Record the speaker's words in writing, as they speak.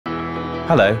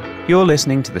Hello, you're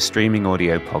listening to the Streaming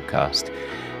Audio Podcast.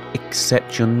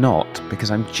 Except you're not,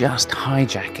 because I'm just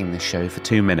hijacking the show for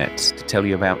 2 minutes to tell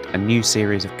you about a new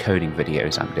series of coding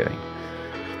videos I'm doing.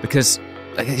 Because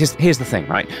here's the thing,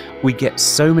 right? We get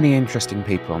so many interesting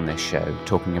people on this show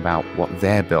talking about what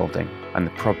they're building and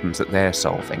the problems that they're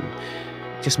solving.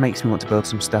 It just makes me want to build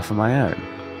some stuff of my own.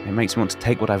 It makes me want to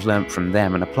take what I've learned from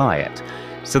them and apply it.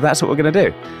 So that's what we're going to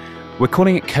do. We're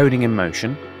calling it Coding in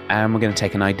Motion, and we're going to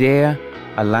take an idea,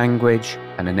 a language,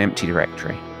 and an empty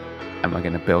directory. And we're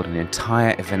going to build an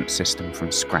entire event system from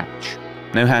scratch.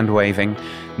 No hand waving,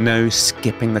 no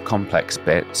skipping the complex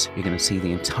bits. You're going to see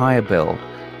the entire build,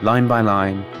 line by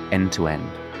line, end to end.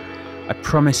 I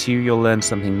promise you'll learn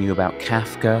something new about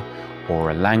Kafka,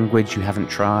 or a language you haven't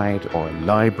tried, or a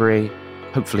library,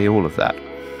 hopefully all of that.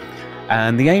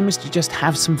 And the aim is to just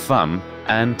have some fun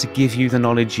and to give you the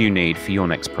knowledge you need for your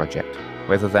next project,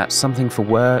 whether that's something for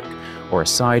work, or a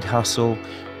side hustle,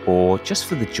 or just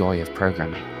for the joy of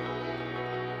programming.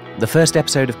 The first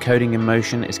episode of Coding in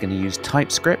Motion is going to use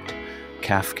TypeScript,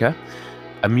 Kafka,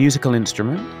 a musical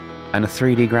instrument, and a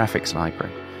 3D graphics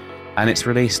library. And it's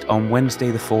released on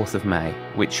Wednesday the 4th of May,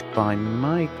 which by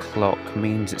my clock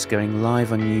means it's going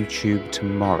live on YouTube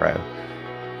tomorrow.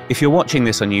 If you're watching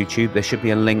this on YouTube, there should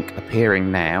be a link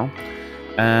appearing now.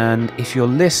 And if you're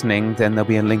listening, then there'll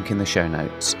be a link in the show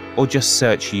notes. Or just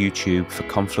search YouTube for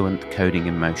Confluent Coding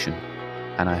in Motion.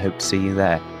 And I hope to see you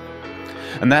there.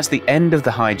 And that's the end of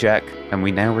the hijack, and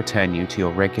we now return you to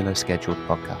your regular scheduled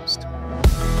podcast.